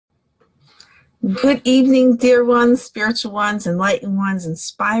Good evening, dear ones, spiritual ones, enlightened ones,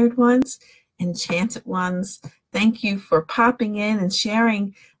 inspired ones, enchanted ones. Thank you for popping in and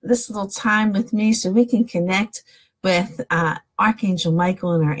sharing this little time with me so we can connect with Archangel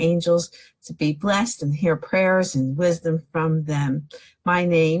Michael and our angels to be blessed and hear prayers and wisdom from them. My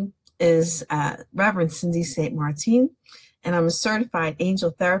name is Reverend Cindy St. Martine, and I'm a certified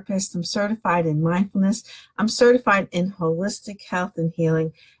angel therapist. I'm certified in mindfulness. I'm certified in holistic health and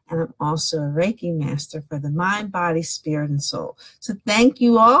healing. And I'm also a Reiki master for the mind, body, spirit, and soul. So thank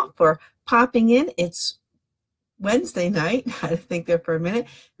you all for popping in. It's Wednesday night. I had to think there for a minute.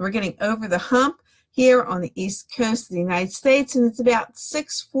 We're getting over the hump here on the East Coast of the United States, and it's about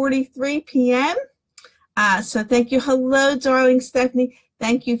 6:43 p.m. So thank you. Hello, darling Stephanie.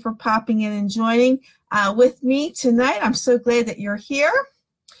 Thank you for popping in and joining with me tonight. I'm so glad that you're here.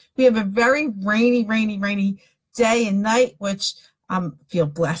 We have a very rainy day and night, which I feel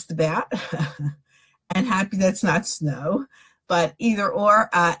blessed about and happy that's not snow, but either or,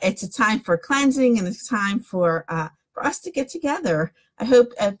 it's a time for cleansing and it's time for us to get together. I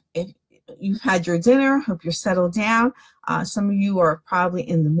hope if you've had your dinner, hope you're settled down. Some of you are probably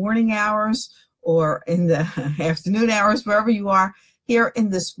in the morning hours or in the afternoon hours, wherever you are here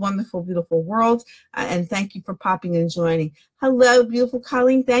in this wonderful, beautiful world. And thank you for popping in and joining. Hello, beautiful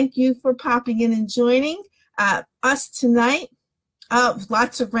Colleen. Thank you for popping in and joining us tonight. Oh,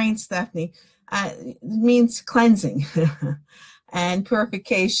 lots of rain, Stephanie. It means cleansing and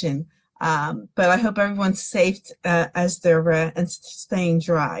purification. But I hope everyone's safe as they're and staying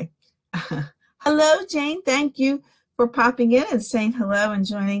dry. Hello, Jane. Thank you for popping in and saying hello and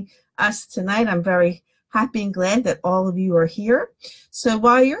joining us tonight. I'm very happy and glad that all of you are here. So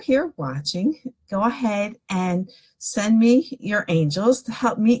while you're here watching, go ahead and send me your angels to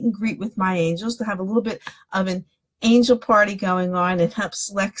help meet and greet with my angels, to have a little bit of an angel party going on and help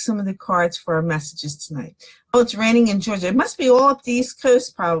select some of the cards for our messages tonight. Oh, it's raining in Georgia. It must be all up the East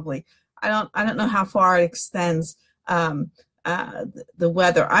Coast probably. I don't know how far it extends, the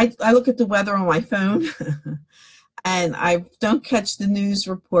weather. I look at the weather on my phone and I don't catch the news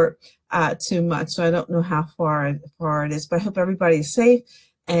report too much, so I don't know how far it is, but I hope everybody is safe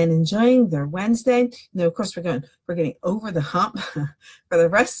and enjoying their Wednesday. Of course, we're getting over the hump for the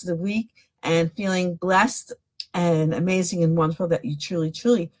rest of the week and feeling blessed and amazing and wonderful that you truly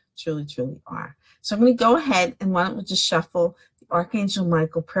are. So I'm going to go ahead and why don't we just shuffle the Archangel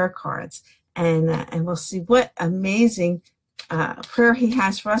Michael prayer cards and we'll see what amazing prayer he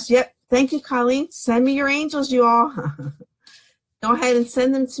has for us. Yep. Thank you, Colleen. Send me your angels, you all. Go ahead and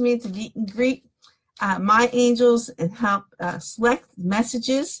send them to me to meet and greet my angels and help select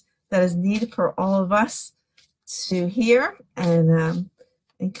messages that is needed for all of us to hear and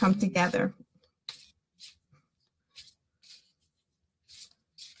come together.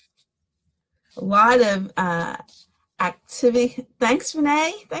 A lot of activity. Thanks,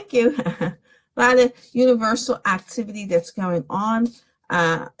 Renee. Thank you. A lot of universal activity that's going on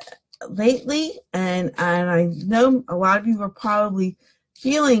lately, and I know a lot of you are probably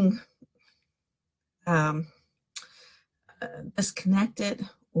feeling disconnected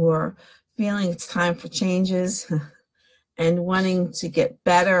or feeling it's time for changes and wanting to get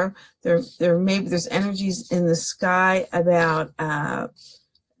better. There maybe there's energies in the sky about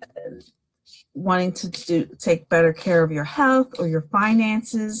wanting to take better care of your health or your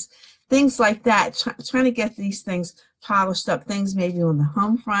finances, things like that, trying to get these things polished up, things maybe on the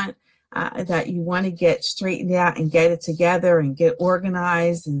home front that you want to get straightened out and get it together and get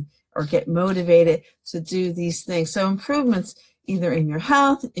organized or get motivated to do these things. So improvements either in your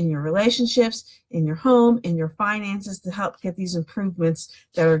health, in your relationships, in your home, in your finances to help get these improvements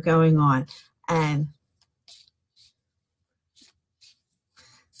that are going on. And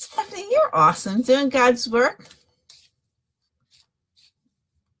Stephanie, you're awesome, doing God's work.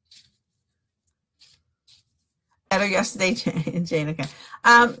 Better yesterday, Jane. Okay.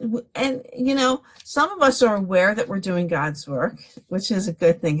 And some of us are aware that we're doing God's work, which is a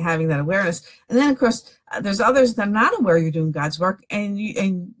good thing, having that awareness. And then, of course, there's others that are not aware you're doing God's work, and you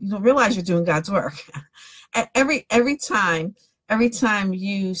don't realize you're doing God's work. Every time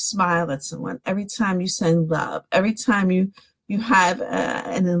you smile at someone, every time you send love, every time you have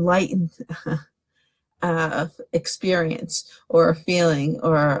an enlightened experience or a feeling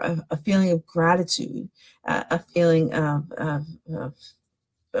of gratitude, a feeling of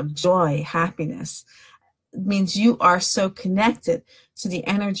joy, happiness, it means you are so connected to the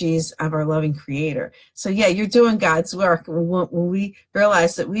energies of our loving Creator. So yeah, you're doing God's work. When we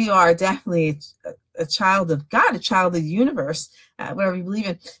realize that we are definitely a child of God, a child of the universe, whatever you believe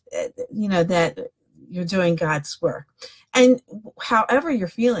in, that you're doing God's work. And however you're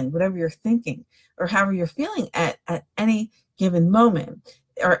feeling, whatever you're thinking, or however you're feeling at any given moment,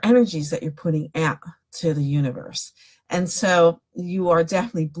 are energies that you're putting out to the universe. And so you are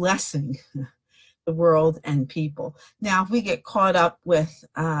definitely blessing the world and people. Now, if we get caught up with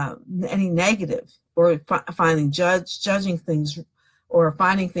any negative, or judging things, or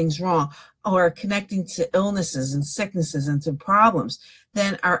finding things wrong, or connecting to illnesses and sicknesses and to problems,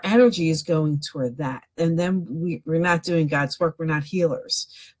 then our energy is going toward that. And then we're not doing God's work. We're not healers.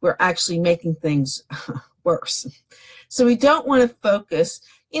 We're actually making things worse. So we don't want to focus,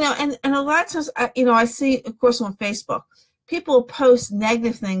 and a lot of times, I see, of course, on Facebook, people post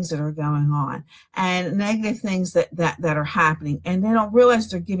negative things that are going on and negative things that are happening, and they don't realize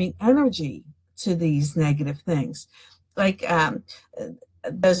they're giving energy to these negative things. Like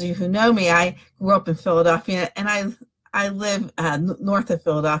those of you who know me, I grew up in Philadelphia, and I live north of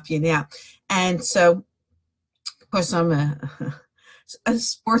Philadelphia now. And so, of course, I'm a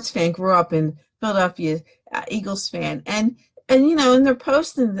sports fan, grew up in Philadelphia, Eagles fan. And they're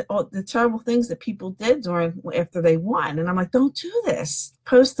posting the terrible things that people did after they won. And I'm like, don't do this.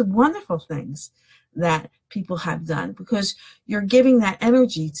 Post the wonderful things that people have done, because you're giving that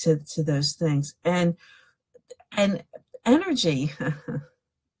energy to those things. And energy, the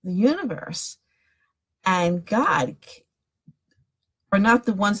universe, and God are not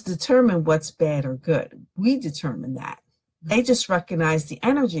the ones to determine what's bad or good. We determine that. They just recognize the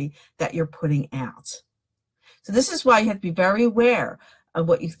energy that you're putting out. So this is why you have to be very aware of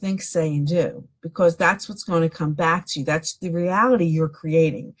what you think, say, and do, because that's what's going to come back to you. That's the reality you're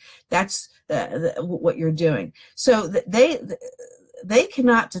creating. That's what you're doing. So they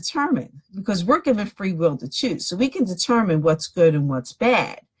cannot determine, because we're given free will to choose. So we can determine what's good and what's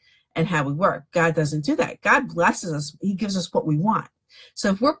bad and how we work. God doesn't do that. God blesses us. He gives us what we want. So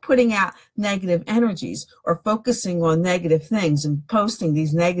if we're putting out negative energies, or focusing on negative things and posting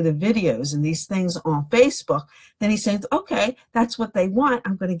these negative videos and these things on Facebook, then he's saying, okay, that's what they want.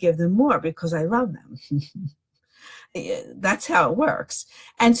 I'm going to give them more because I love them. That's how it works.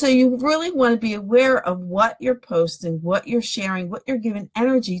 And so you really want to be aware of what you're posting, what you're sharing, what you're giving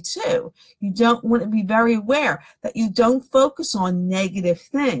energy to. You don't want to be very aware that you don't focus on negative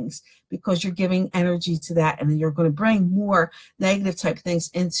things, because you're giving energy to that, and then you're going to bring more negative type things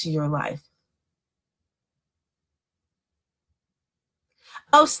into your life.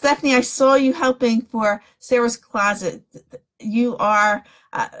 Oh, Stephanie, I saw you helping for Sarah's Closet. You are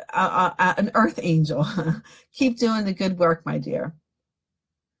an earth angel. Keep doing the good work, my dear.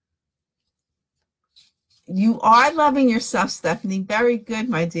 You are loving yourself, Stephanie. Very good,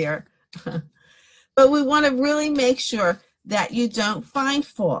 my dear. But we want to really make sure that you don't find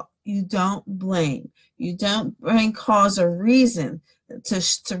fault. You don't blame. You don't bring cause or reason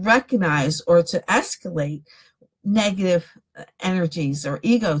to recognize or to escalate negative energies or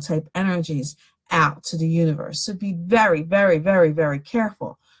ego type energies out to the universe. So be very, very, very, very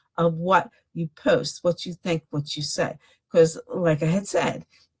careful of what you post, what you think, what you say. Because like I had said,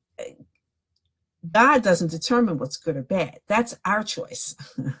 God doesn't determine what's good or bad. That's our choice.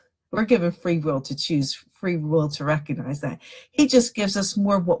 We're given free will to choose, free will to recognize that. He just gives us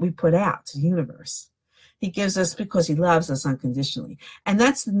more of what we put out to the universe. He gives us because he loves us unconditionally. And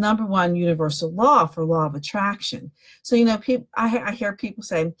that's the number one universal law for law of attraction. So, I hear people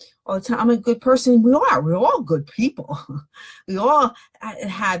say all the time, I'm a good person. We are. We're all good people. We all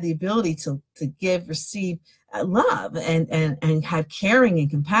have the ability to give, receive love, and have caring and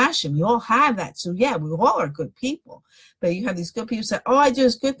compassion. We all have that. So, yeah, we all are good people. But you have these good people say, oh, I do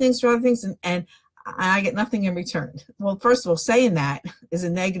good things for other things, and I get nothing in return. Well, first of all, saying that is a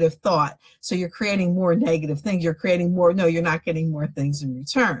negative thought. So you're creating more negative things. You're creating more. No, you're not getting more things in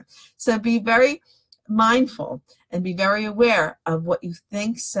return. So be very mindful and be very aware of what you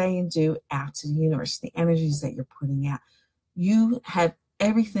think, say, and do out to the universe, the energies that you're putting out. You have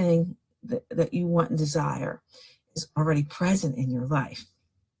everything that you want and desire is already present in your life.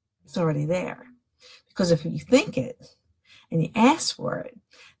 It's already there. Because if you think it and you ask for it,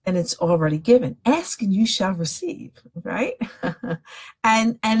 and it's already given. Ask and you shall receive, right?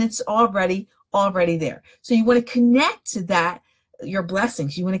 and it's already there. So you want to connect to that, your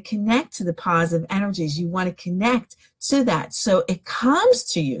blessings. You want to connect to the positive energies. You want to connect to that. So it comes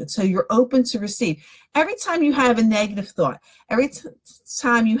to you. So you're open to receive. Every time you have a negative thought, every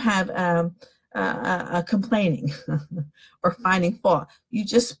time you have a complaining or finding fault, you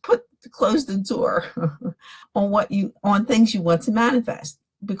just close the door on things you want to manifest.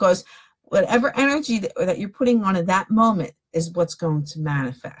 Because whatever energy that you're putting on at that moment is what's going to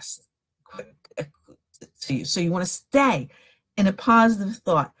manifest to you. So you want to stay in a positive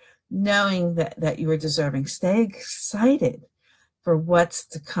thought. knowing that you are deserving. Stay excited for what's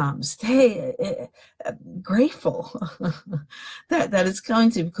to come. Stay grateful that it's going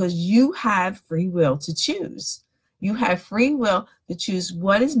to, because you have free will to choose. You have free will to choose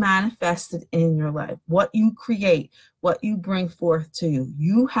what is manifested in your life, what you create, what you bring forth to you.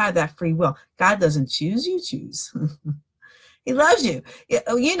 You have that free will. God doesn't choose, you choose. He loves you.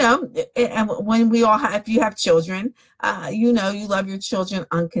 You know, and when we all have, if you have children, you know, you love your children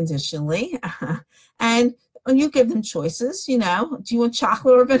unconditionally. And when you give them choices, you know, do you want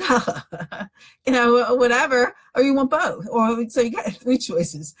chocolate or vanilla? You know, whatever, or you want both. Or so you got three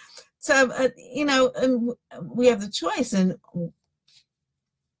choices. So, you know, and we have the choice, and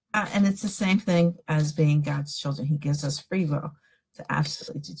it's the same thing as being God's children. He gives us free will to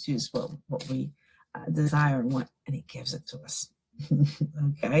absolutely to choose what we desire and want, and He gives it to us.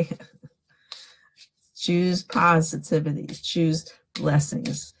 Okay? Choose positivity, choose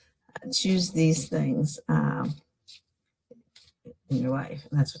blessings, choose these things in your life,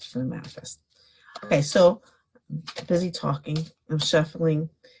 and that's what you're going to manifest. Okay, so I'm busy talking. I'm shuffling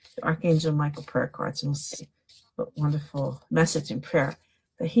the Archangel Michael prayer cards, and we'll see what wonderful message and prayer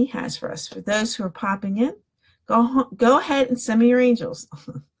that he has for us. For those who are popping in, go ahead and send me your angels.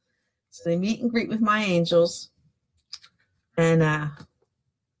 So they meet and greet with my angels, and a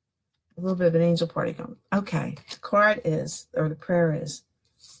little bit of an angel party going. Okay, the card is, or the prayer is,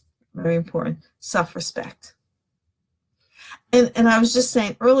 very important, self-respect. And I was just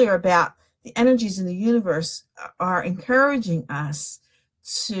saying earlier about the energies in the universe are encouraging us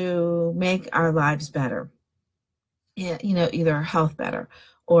to make our lives better. You know, either our health better,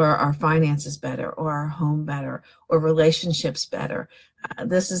 or our finances better, or our home better, or relationships better.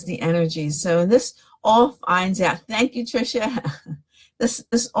 This is the energy. So this all finds out. Thank you, Tricia.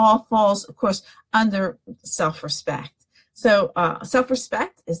 This all falls, of course, under self-respect. So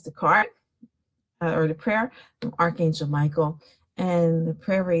self-respect is the card or the prayer from Archangel Michael. And the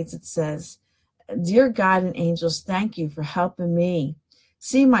prayer reads, it says, "Dear God and angels, thank you for helping me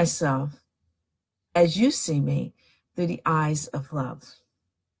see myself as you see me through the eyes of love.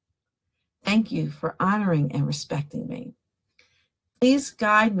 Thank you for honoring and respecting me. Please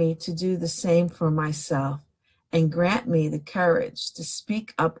guide me to do the same for myself and grant me the courage to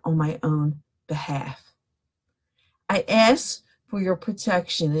speak up on my own behalf. I ask for your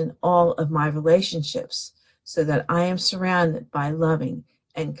protection in all of my relationships so that I am surrounded by loving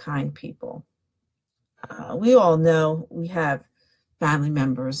and kind people." We all know we have family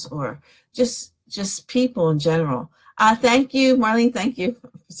members or just people in general. Thank you, Marlene. Thank you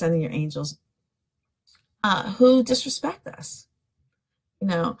for sending your angels who disrespect us, you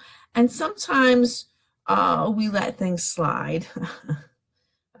know. And sometimes we let things slide,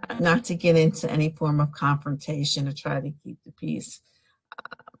 not to get into any form of confrontation or try to keep the peace.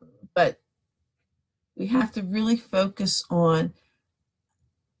 But we have to really focus on.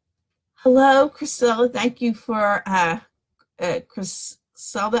 Hello, Priscilla. Thank you for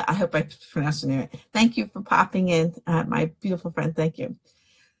Priscilla. I hope I pronounced your name right. Thank you for popping in, my beautiful friend. Thank you.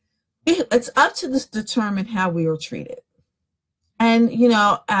 It's up to us to determine how we are treated, and you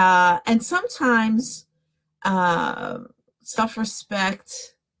know, and sometimes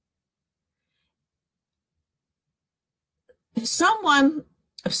self-respect. If someone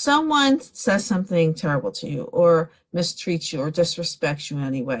says something terrible to you, or mistreats you, or disrespects you in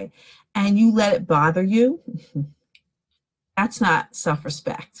any way, and you let it bother you, that's not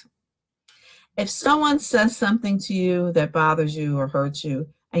self-respect. If someone says something to you that bothers you or hurts you,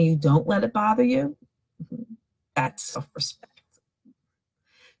 and you don't let it bother you, that's self-respect.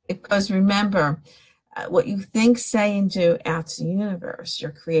 Because remember, what you think, say, and do out to the universe,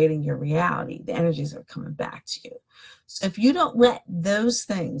 you're creating your reality. The energies are coming back to you. So if you don't let those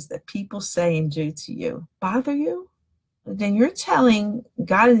things that people say and do to you bother you, then you're telling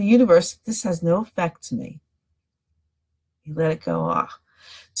God and the universe, this has no effect to me. You let it go off.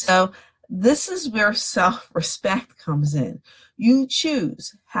 So this is where self-respect comes in. You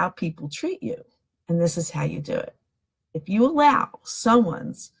choose how people treat you, and this is how you do it. If you allow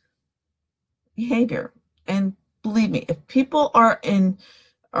someone's behavior, and believe me, if people are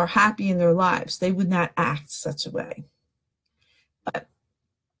happy in their lives, they would not act such a way. But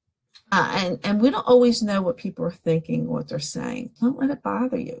and we don't always know what people are thinking, what they're saying. Don't let it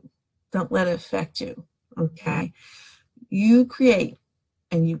bother you. Don't let it affect you. Okay, you create,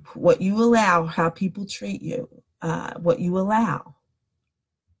 and what you allow, how people treat you, what you allow,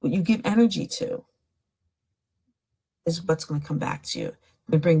 what you give energy to, is what's going to come back to you.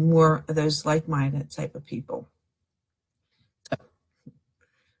 And bring more of those like-minded type of people. So,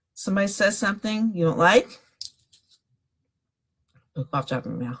 somebody says something you don't like, look off, drop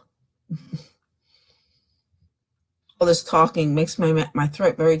in your mouth. All this talking makes my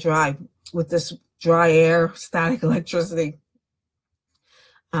throat very dry with this dry air, static electricity.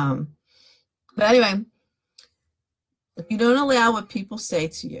 But anyway, if you don't allow what people say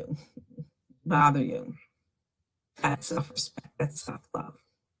to you bother you, that's self-respect, that's self-love.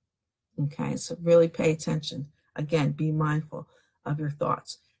 Okay, so really pay attention. Again, be mindful of your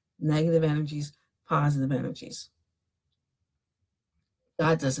thoughts, negative energies, positive energies.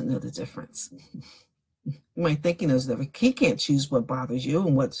 God doesn't know the difference. You might think he knows the difference. He can't choose what bothers you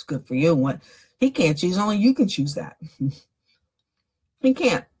and what's good for you and what he can't choose. Only you can choose that. He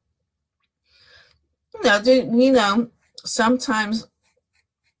can't. Sometimes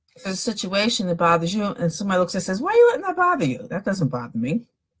there's a situation that bothers you and somebody looks and says, why are you letting that bother you? That doesn't bother me.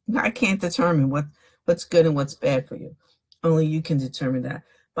 I can't determine what's good and what's bad for you. Only you can determine that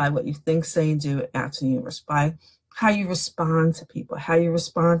by what you think, say, and do out to the universe, by how you respond to people, how you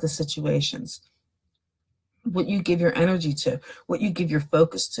respond to situations, what you give your energy to, what you give your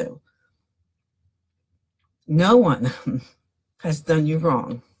focus to. No one has done you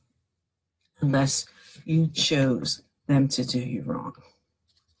wrong unless you chose them to do you wrong.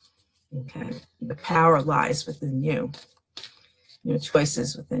 Okay, the power lies within you. Your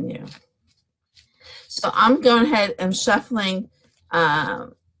choices within you. So I'm going ahead and shuffling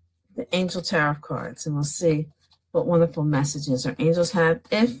the Angel Tarot cards, and we'll see what wonderful messages our angels have.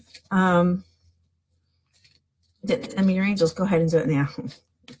 If didn't send me your angels, go ahead and do it now.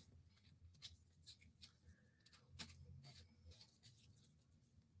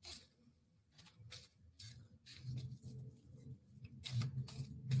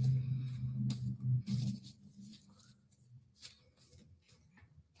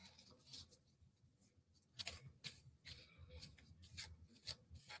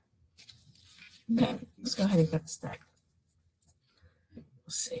 Okay, let's go ahead and get this deck. We'll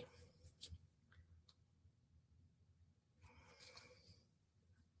see.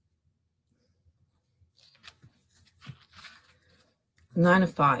 Nine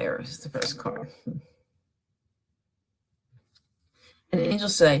of Fire is the first card. And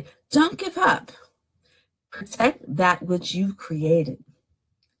angels say, don't give up. Protect that which you've created.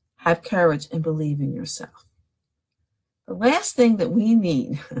 Have courage and believe in yourself. The last thing that we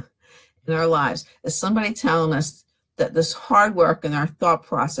need in our lives is somebody telling us that this hard work and our thought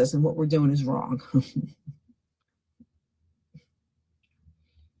process and what we're doing is wrong.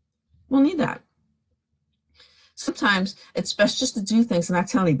 We'll need that. Sometimes it's best just to do things and not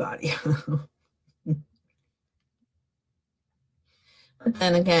tell anybody. But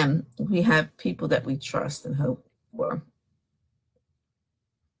then again, we have people that we trust and hope for.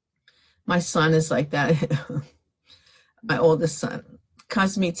 My son is like that. My oldest son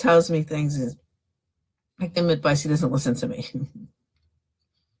comes to me, tells me things. I give him advice. He doesn't listen to me.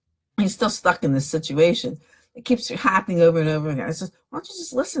 He's still stuck in this situation. It keeps happening over and over again. I said, why don't you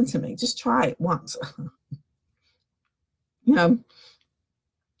just listen to me? Just try it once.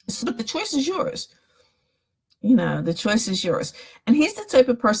 But the choice is yours. The choice is yours. And he's the type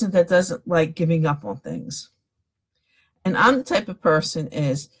of person that doesn't like giving up on things. And I'm the type of person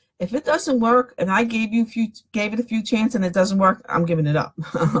is, if it doesn't work and I gave it a few chances and it doesn't work, I'm giving it up.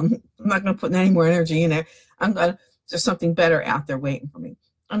 I'm not going to put any more energy in there. There's something better out there waiting for me.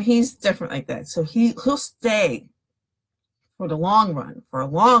 And he's different like that. So he'll stay for the long run, for a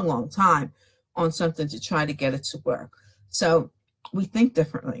long, long time on something to try to get it to work. So we think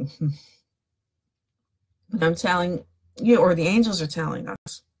differently. But I'm telling you, or the angels are telling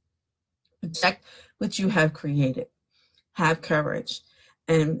us, protect what you have created. Have courage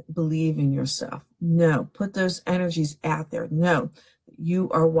and believe in yourself. No, put those energies out there. No, you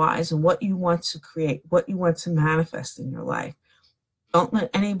are wise in what you want to create, what you want to manifest in your life. Don't let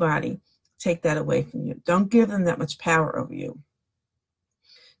anybody take that away from you. Don't give them that much power over you.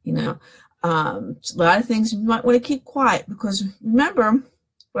 A lot of things you might want to keep quiet, because remember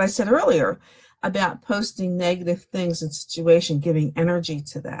what I said earlier about posting negative things in situation, giving energy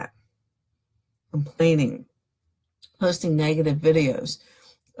to that, complaining, posting negative videos,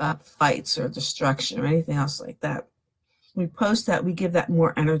 fights or destruction or anything else like that. We post that, we give that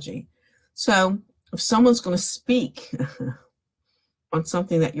more energy. So if someone's going to speak on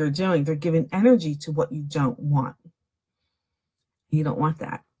something that you're doing, they're giving energy to what you don't want. You don't want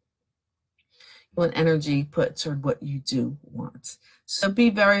that. You want energy put toward what you do want. So be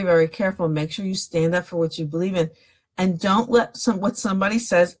very, very careful. Make sure you stand up for what you believe in, and don't let what somebody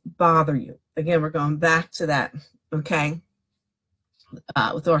says bother you. Again, we're going back to that, okay?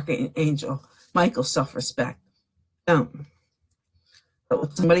 With Archangel Michael, self-respect. Don't. But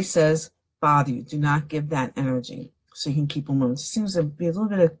what somebody says bother you. Do not give that energy. so you can keep them moving. It seems to be a little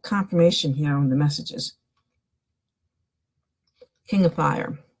bit of confirmation here on the messages. King of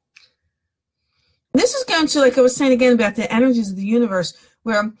Fire. This is going to, like I was saying again, about the energies of the universe,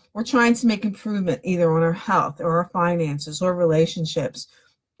 where we're trying to make improvement either on our health or our finances or relationships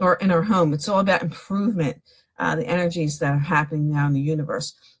or in our home. It's all about improvement, the energies that are happening now in the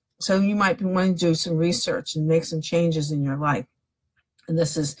universe. So you might be wanting to do some research and make some changes in your life. And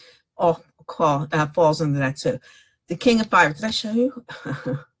this is all falls under that too. The King of Fire. Did I show you?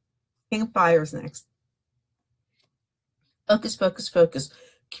 King of Fire is next. Focus, focus, focus.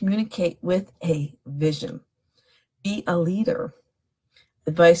 Communicate with a vision. Be a leader.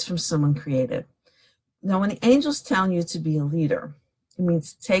 Advice from someone creative. Now, when the angel's telling you to be a leader, it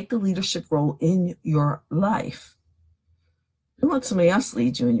means take the leadership role in your life. Don't let somebody else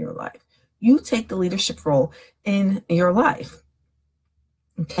lead you in your life. You take the leadership role in your life.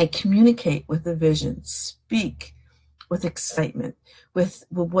 Okay, communicate with a vision. Speak with excitement, with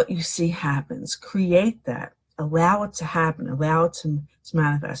what you see happens. Create that. Allow it to happen. Allow it to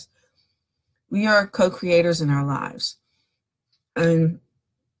manifest. We are co-creators in our lives. And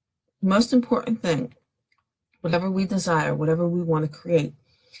most important thing, whatever we desire, whatever we want to create,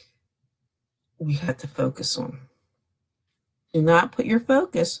 we have to focus on. Do not put your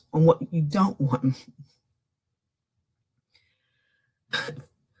focus on what you don't want.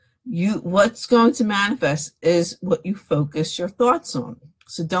 What's going to manifest is what you focus your thoughts on.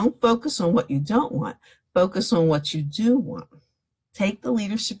 So don't focus on what you don't want. Focus on what you do want. Take the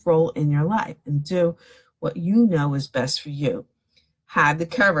leadership role in your life and do what you know is best for you. Have the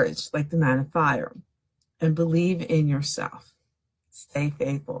courage, like the Nine of Fire, and believe in yourself. Stay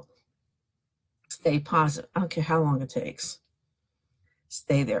faithful. Stay positive. I don't care how long it takes.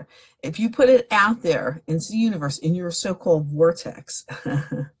 Stay there. If you put it out there into the universe, in your so-called vortex,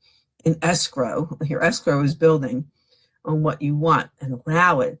 in escrow, your escrow is building on what you want, and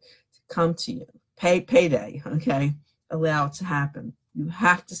allow it to come to you. Payday, okay? Allow it to happen. You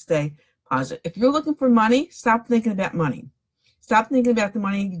have to stay positive. If you're looking for money, stop thinking about money. Stop thinking about the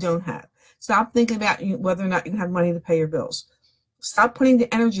money you don't have. Stop thinking about whether or not you have money to pay your bills. Stop putting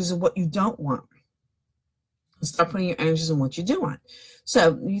the energies of what you don't want. Start putting your energies on what you do want.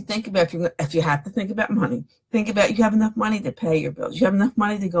 So you think about, if you have to think about money, think about you have enough money to pay your bills. You have enough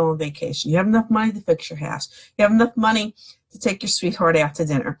money to go on vacation. You have enough money to fix your house. You have enough money to take your sweetheart out to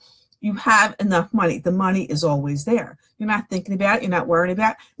dinner. You have enough money. The money is always there. You're not thinking about it. You're not worried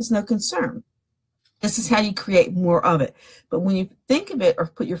about it. There's no concern. This is how you create more of it. But when you think of it or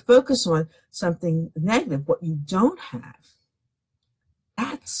put your focus on something negative, what you don't have,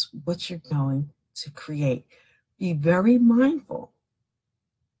 that's what you're going to create. Be very mindful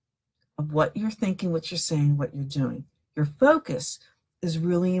of what you're thinking, what you're saying, what you're doing. Your focus is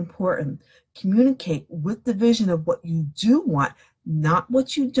really important. Communicate with the vision of what you do want, not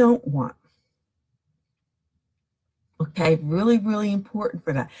what you don't want. Okay, really, really important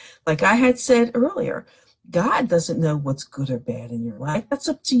for that. Like I had said earlier, God doesn't know what's good or bad in your life. That's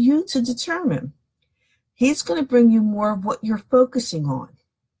up to you to determine. He's going to bring you more of what you're focusing on,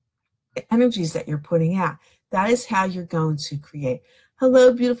 the energies that you're putting out. That is how you're going to create.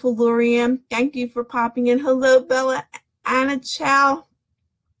 Hello, beautiful Lorianne. Thank you for popping in. Hello, Bella Anna Chow.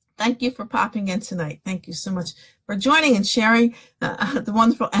 Thank you for popping in tonight. Thank you so much for joining and sharing the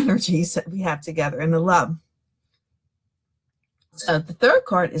wonderful energies that we have together and the love. So the third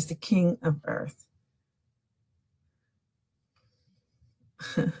card is the King of Earth.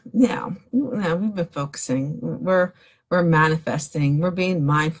 Now we've been focusing. We're manifesting. We're being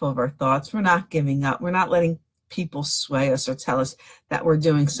mindful of our thoughts. We're not giving up. We're not letting people sway us or tell us that we're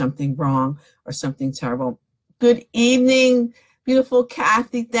doing something wrong or something terrible. Good evening, beautiful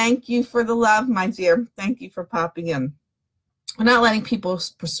Kathy. Thank you for the love, my dear. Thank you for popping in. We're not letting people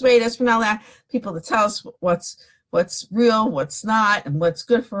persuade us. We're not letting people to tell us what's real, what's not, and what's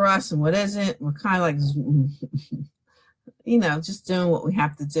good for us and what isn't. We're kind of like, just doing what we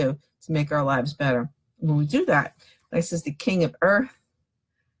have to do to make our lives better. When we do that, like it says, the King of Earth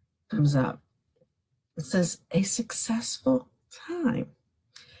comes up. It says, a successful time.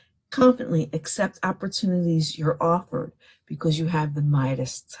 Confidently accept opportunities you're offered because you have the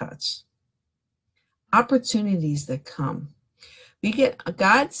Midas touch. Opportunities that come.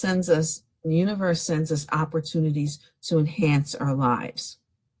 God sends us, the universe sends us opportunities to enhance our lives.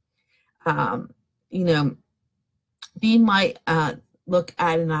 We might look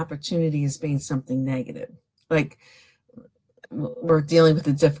at an opportunity as being something negative. Like we're dealing with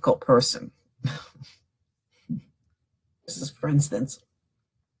a difficult person. This is, for instance,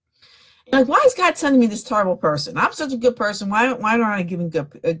 like, why is God sending me this terrible person? I'm such a good person. Why aren't I giving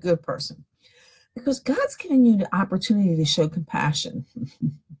a good person? Because God's given you the opportunity to show compassion.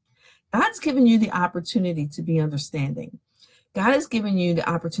 God's given you the opportunity to be understanding. God has given you the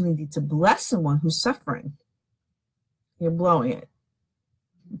opportunity to bless someone who's suffering. You're blowing it.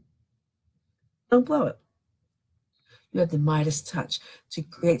 Don't blow it. You have the Midas touch to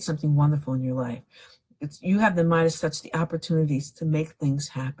create something wonderful in your life. You have the Midas touch, the opportunities to make things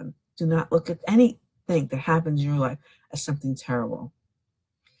happen. Do not look at anything that happens in your life as something terrible.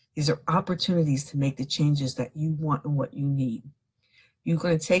 These are opportunities to make the changes that you want and what you need. You're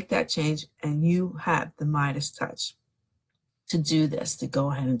going to take that change, and you have the Midas touch to do this, to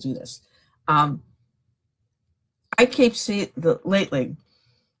go ahead and do this. I keep seeing lately,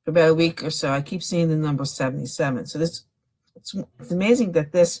 for about a week or so, I keep seeing the number 77. So it's amazing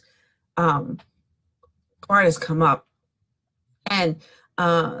that this card has come up. And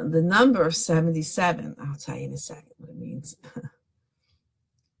the number 77, I'll tell you in a second what it means.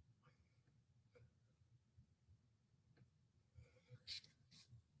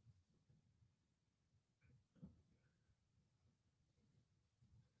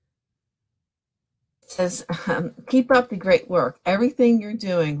 It says, keep up the great work. Everything you're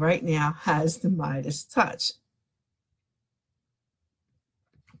doing right now has the Midas touch.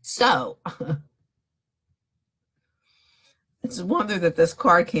 So it's a wonder that this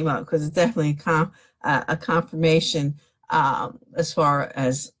card came up, because it's definitely a confirmation as far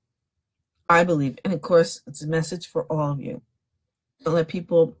as I believe. And of course, it's a message for all of you. Don't let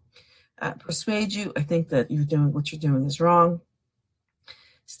people persuade you. I think that what you're doing is wrong.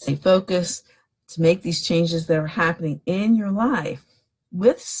 Stay focused to make these changes that are happening in your life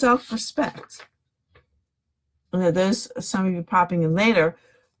with self-respect. And some of you popping in later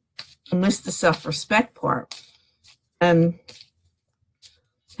missed the self-respect part. And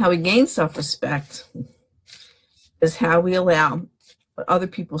how we gain self-respect is how we allow what other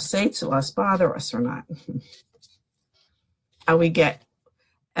people say to us bother us or not. How we get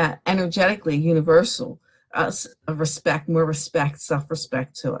energetically universal of respect, more respect,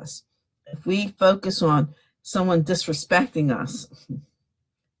 self-respect to us. If we focus on someone disrespecting us,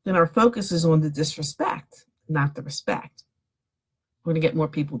 then our focus is on the disrespect, not the respect. We're going to get more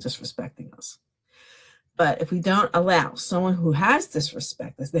people disrespecting us. But if we don't allow someone who has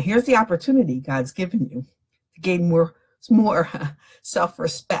disrespect us, then here's the opportunity God's given you to gain more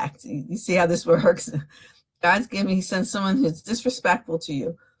self-respect. You see how this works? He sends someone who's disrespectful to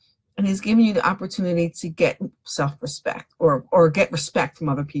you, and he's giving you the opportunity to get self-respect or get respect from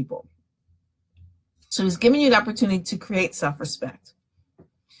other people. So he's giving you the opportunity to create self-respect.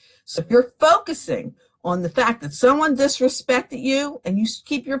 So if you're focusing on the fact that someone disrespected you, and you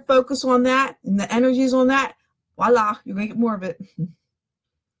keep your focus on that and the energies on that, voila, you're going to get more of it.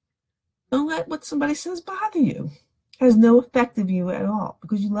 Don't let what somebody says bother you. It has no effect of you at all,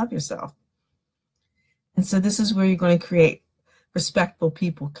 because you love yourself. And so this is where you're going to create respectful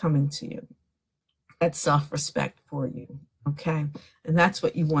people coming to you. That's self-respect for you, okay? And that's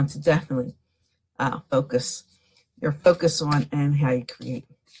what you want to definitely focus on, and how you create.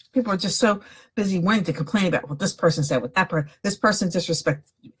 People are just so busy wanting to complain about what this person said, what that person, this person disrespected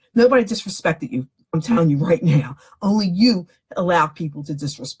you. Nobody disrespected you. I'm telling you right now. Only you allow people to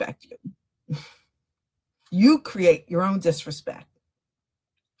disrespect you. You create your own disrespect.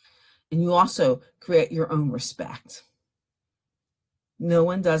 And you also create your own respect. No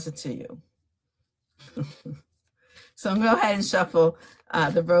one does it to you. So I'm going to go ahead and shuffle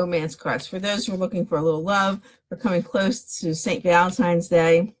the romance cards. For those who are looking for a little love, we're coming close to St. Valentine's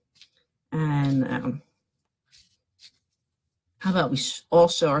Day. And how about we all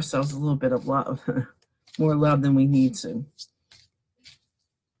show ourselves a little bit of love, more love than we need to.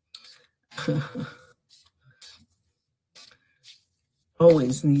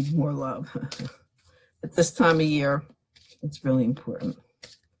 Always need more love. At this time of year, it's really important.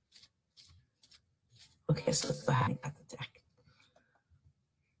 Okay, so let's go ahead and cut the deck.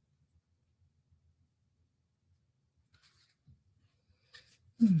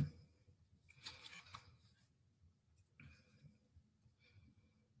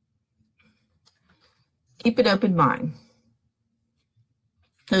 Keep an open mind.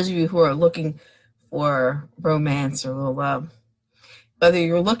 Those of you who are looking for romance or a little love, whether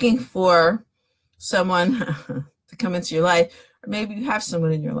you're looking for someone to come into your life, or maybe you have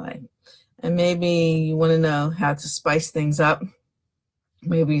someone in your life, and maybe you want to know how to spice things up.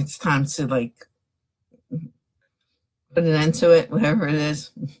 Maybe it's time to put an end to it, whatever it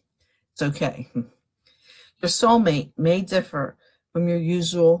is. It's okay. Your soulmate may differ from your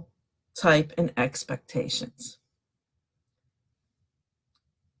usual type and expectations.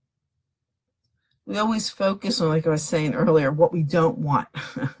 We always focus on, like I was saying earlier, what we don't want.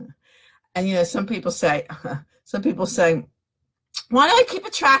 And you know, some people say, why do I keep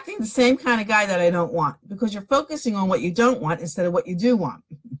attracting the same kind of guy that I don't want? Because you're focusing on what you don't want instead of what you do want.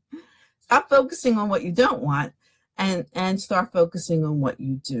 Stop focusing on what you don't want and start focusing on what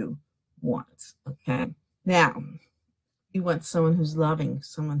you do want. Okay. Now, you want someone who's loving,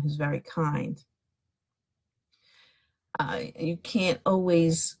 someone who's very kind. You can't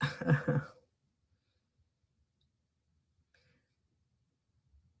always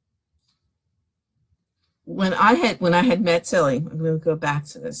when I had met Tilly, I'm going to go back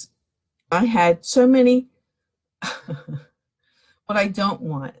to this. I had so many what I don't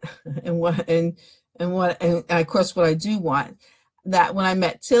want and of course what I do want. That when I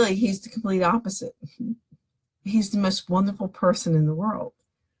met Tilly, he's the complete opposite. He's the most wonderful person in the world.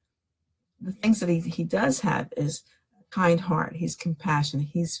 The things that he does have is a kind heart. He's compassionate.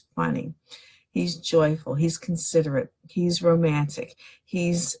 He's funny. He's joyful. He's considerate. He's romantic.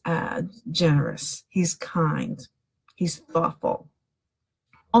 He's generous. He's kind. He's thoughtful.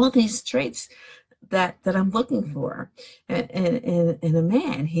 All of these traits that I'm looking for in a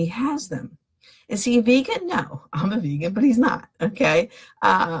man, he has them. Is he a vegan? No, I'm a vegan, but he's not. Okay,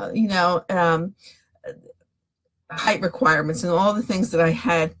 height requirements and all the things that I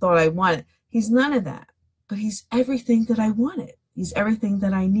had thought I wanted. He's none of that, but he's everything that I wanted. He's everything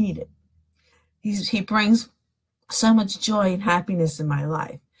that I needed. He brings so much joy and happiness in my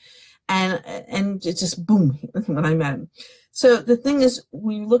life, and it just boom when I met him. So the thing is,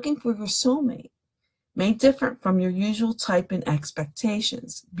 when you're looking for your soulmate, may differ from your usual type and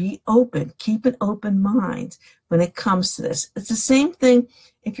expectations. Be open. Keep an open mind when it comes to this. It's the same thing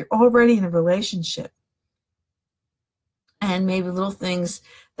if you're already in a relationship and maybe little things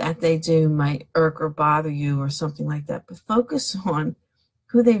that they do might irk or bother you or something like that. But focus on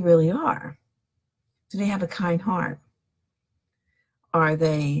who they really are. Do they have a kind heart? Are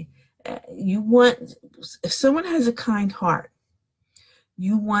they, if someone has a kind heart,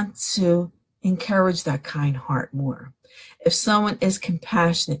 you want to encourage that kind heart more. If someone is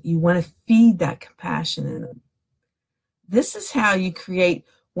compassionate, you want to feed that compassion in them. This is how you create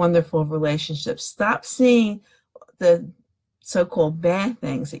wonderful relationships. Stop seeing the so-called bad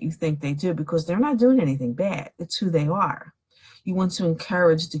things that you think they do, because they're not doing anything bad. It's who they are. You want to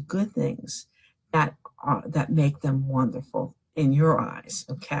encourage the good things that make them wonderful in your eyes,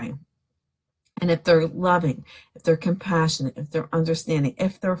 okay? And if they're loving, if they're compassionate, if they're understanding,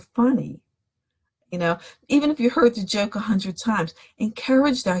 if they're funny, even if you heard the joke 100 times,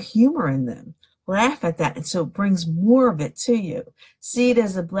 encourage that humor in them. Laugh at that, and so it brings more of it to you. See it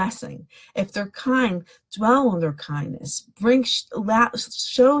as a blessing. If they're kind, dwell on their kindness.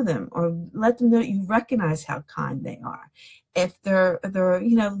 Show them or let them know that you recognize how kind they are. If they're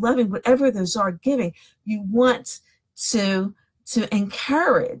loving, whatever those are, giving, you want to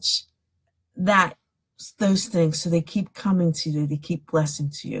encourage those things so they keep coming to you, they keep blessing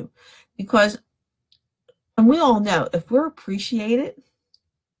to you. Because, and we all know, if we're appreciated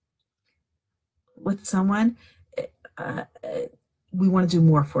with someone, we want to do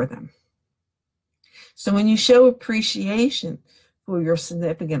more for them. So when you show appreciation for your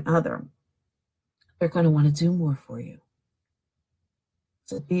significant other, they're going to want to do more for you.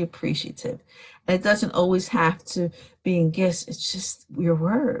 So be appreciative. And it doesn't always have to be in gifts. It's just your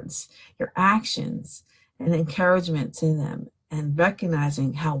words, your actions, and encouragement to them, and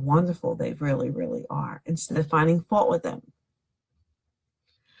recognizing how wonderful they really, really are, instead of finding fault with them.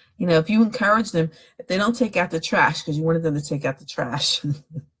 If you encourage them, if they don't take out the trash because you wanted them to take out the trash,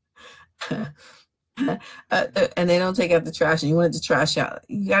 and they don't take out the trash and you wanted the trash out,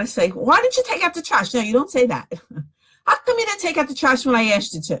 you got to say, why didn't you take out the trash? No, you don't say that. How come you didn't take out the trash when I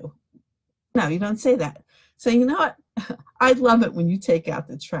asked you to? No, you don't say that. So you know what? I love it when you take out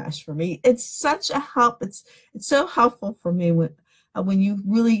the trash for me. It's such a help. It's so helpful for me when you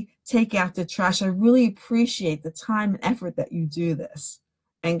really take out the trash. I really appreciate the time and effort that you do this.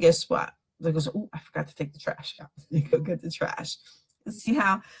 And guess what? They goes, oh, I forgot to take the trash out. You go get the trash. See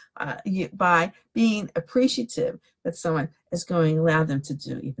how by being appreciative that someone is going to allow them to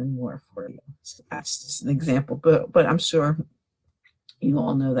do even more for you. So that's just an example, but I'm sure you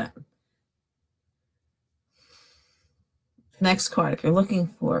all know that. Next card, if you're looking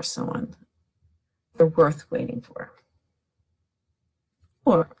for someone they're worth waiting for.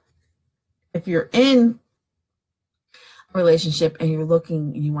 Or if you're in a relationship and you're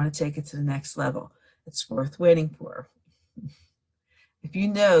looking, you want to take it to the next level, it's worth waiting for. If you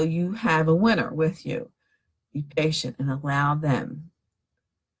know you have a winner with you, be patient and allow them.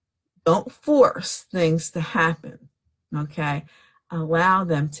 Don't force things to happen, okay? Allow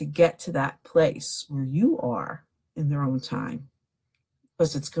them to get to that place where you are in their own time.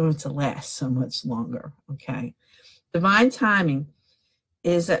 because it's going to last so much longer, okay? Divine timing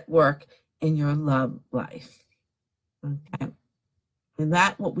is at work in your love life, okay? And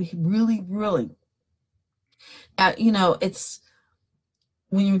that what we really, really, it's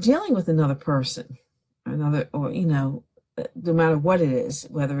when you're dealing with another person, or no matter what it is,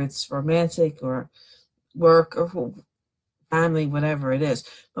 whether it's romantic or work or family, whatever it is.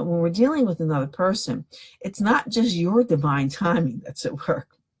 But when we're dealing with another person, it's not just your divine timing that's at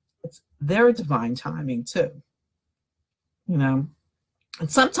work. It's their divine timing too. And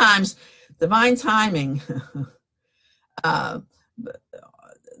sometimes divine timing,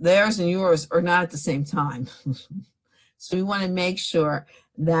 theirs and yours are not at the same time. So we want to make sure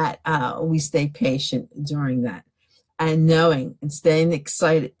that we stay patient during that, and knowing and staying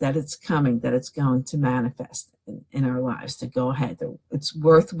excited that it's coming, that it's going to manifest in our lives, to go ahead. It's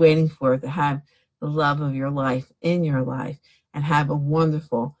worth waiting for, to have the love of your life in your life and have a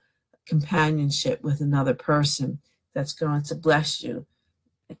wonderful companionship with another person that's going to bless you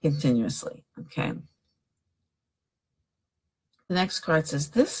continuously, okay? The next card says,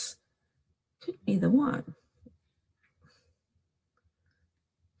 this could be the one.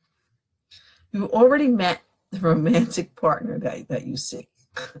 You already met the romantic partner that you seek.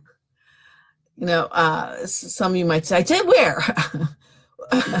 Some of you might say, I did where?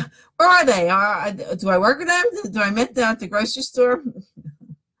 Where are they? Do I work with them? Do I meet them at the grocery store?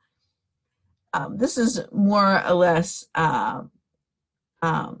 This is more or less our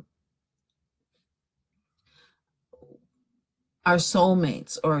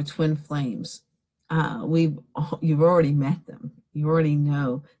soulmates or twin flames. You've already met them. You already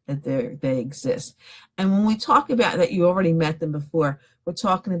know that they exist. And when we talk about that you already met them before, we're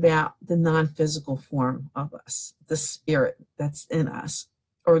talking about the non-physical form of us, the spirit that's in us,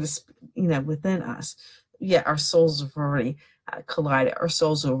 or within us. Yeah, our souls have already collided. Our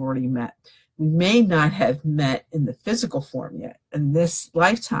souls have already met. We may not have met in the physical form yet in this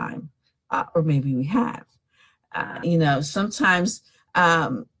lifetime, or maybe we have. Sometimes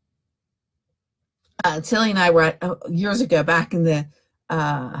Tilly and I were years ago, back in the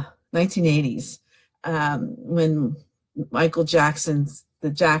 1980s, when the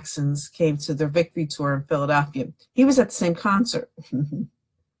Jacksons came to their victory tour in Philadelphia. He was at the same concert.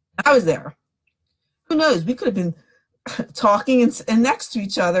 I was there. Who knows? We could have been talking and next to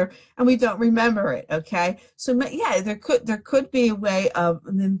each other, and we don't remember it. Okay, so yeah, there could be a way of,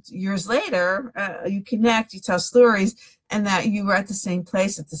 and then years later, you connect, you tell stories, and that you were at the same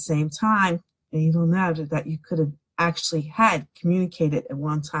place at the same time. And you don't know that you could have actually had communicated at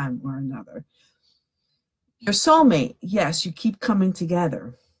one time or another. Your soulmate, yes, you keep coming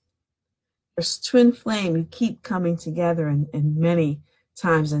together. Your twin flame, you keep coming together in many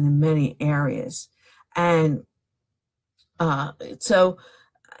times and in many areas. And so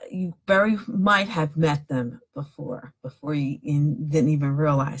you very might have met them before you didn't even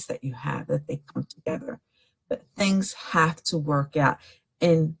realize that they come together. But things have to work out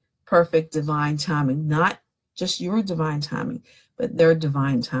in perfect divine timing, not just your divine timing, but their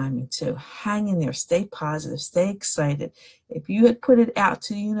divine timing too. Hang in there, stay positive, stay excited. If you had put it out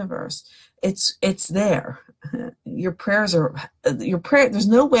to the universe, it's there. Your prayers there's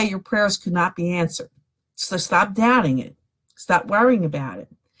no way your prayers could not be answered. So stop doubting it. Stop worrying about it.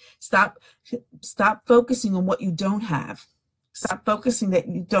 Stop focusing on what you don't have. Stop focusing that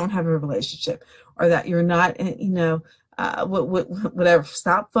you don't have a relationship, or that you're not, whatever.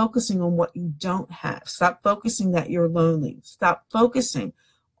 Stop focusing on what you don't have. Stop focusing that you're lonely. Stop focusing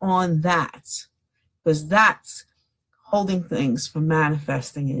on that, because that's holding things from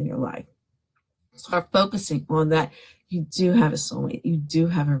manifesting in your life. Start focusing on that. You do have a soulmate. You do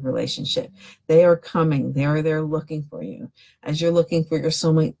have a relationship. They are coming. They're looking for you. As you're looking for your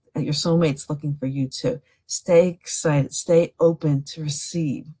soulmate, your soulmate's looking for you too. Stay excited. Stay open to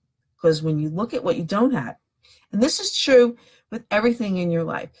receive. Because when you look at what you don't have, and this is true with everything in your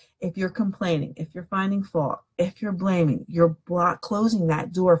life, if you're complaining, if you're finding fault, if you're blaming, you're closing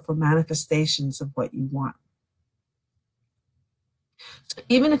that door for manifestations of what you want. So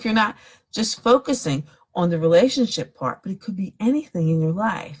even if you're not just focusing on the relationship part, but it could be anything in your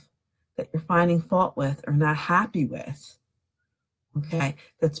life that you're finding fault with or not happy with, okay,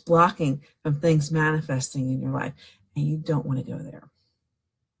 that's blocking from things manifesting in your life, and you don't want to go there.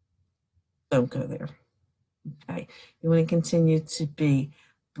 Don't go there. Okay, you want to continue to be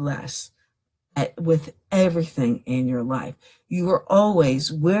blessed with everything in your life. You are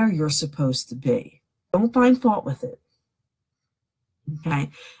always where you're supposed to be. Don't find fault with it. Okay,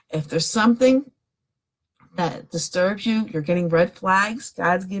 if there's something that disturbs you, you're getting red flags,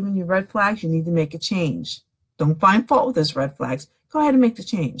 God's giving you red flags, you need to make a change. Don't find fault with those red flags. go ahead and make the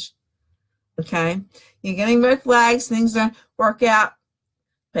change. Okay? You're getting red flags, things don't work out.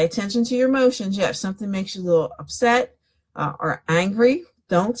 Pay attention to your emotions. Yeah, if something makes you a little upset or angry,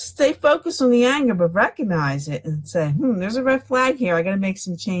 don't stay focused on the anger, but recognize it and say, there's a red flag here. I got to make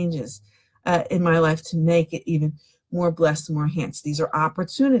some changes in my life to make it even more blessed and more enhanced. These are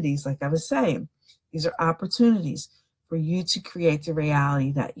opportunities, like I was saying. These are opportunities for you to create the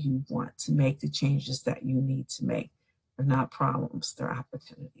reality that you want, to make the changes that you need to make. They're not problems, they're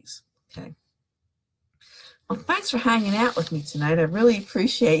opportunities. Okay. Well, thanks for hanging out with me tonight. I really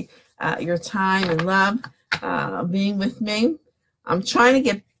appreciate your time and love being with me. I'm trying to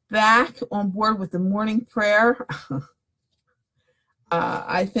get back on board with the morning prayer.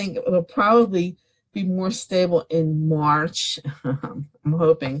 I think it'll probably be more stable in March. I'm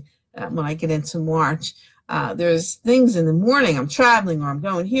hoping when I get into March. There's things in the morning. I'm traveling, or I'm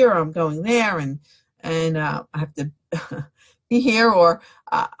going here, or I'm going there, and I have to be here, or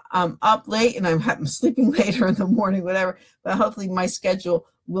I'm up late and I'm sleeping later in the morning, whatever. But hopefully my schedule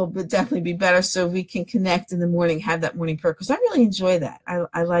will definitely be better, so we can connect in the morning, have that morning prayer, because I really enjoy that.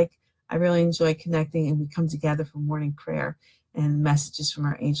 I really enjoy connecting, and we come together for morning prayer and messages from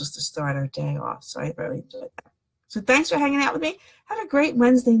our angels to start our day off. So I really enjoy that. So thanks for hanging out with me. Have a great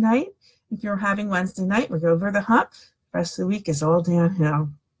Wednesday night. If you're having Wednesday night, we're over the hump. The rest of the week is all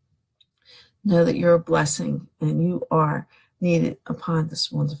downhill. Know that you're a blessing and you are needed upon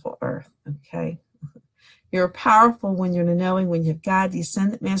this wonderful earth, okay? You're powerful when you're knowing, when you have God, the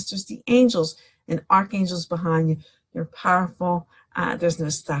ascendant masters, the angels, and archangels behind you. You're powerful. There's no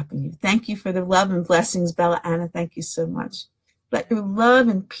stopping you. Thank you for the love and blessings, Bella Anna. Thank you so much. Let your love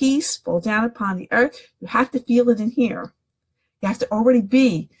and peace fall down upon the earth. You have to feel it in here. You have to already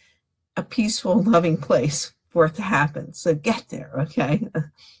be a peaceful, loving place for it to happen. So get there, okay?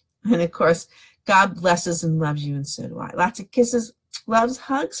 And of course, God blesses and loves you, and so do I. Lots of kisses, loves,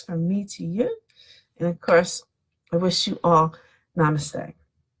 hugs from me to you. And of course, I wish you all namaste.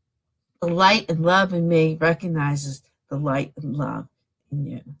 The light and love in me recognizes the light and love in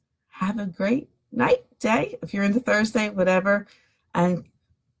you. Have a great night, day, if you're into Thursday, whatever. And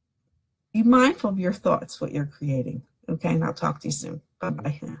be mindful of your thoughts, what you're creating. Okay, and I'll talk to you soon.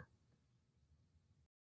 Bye-bye.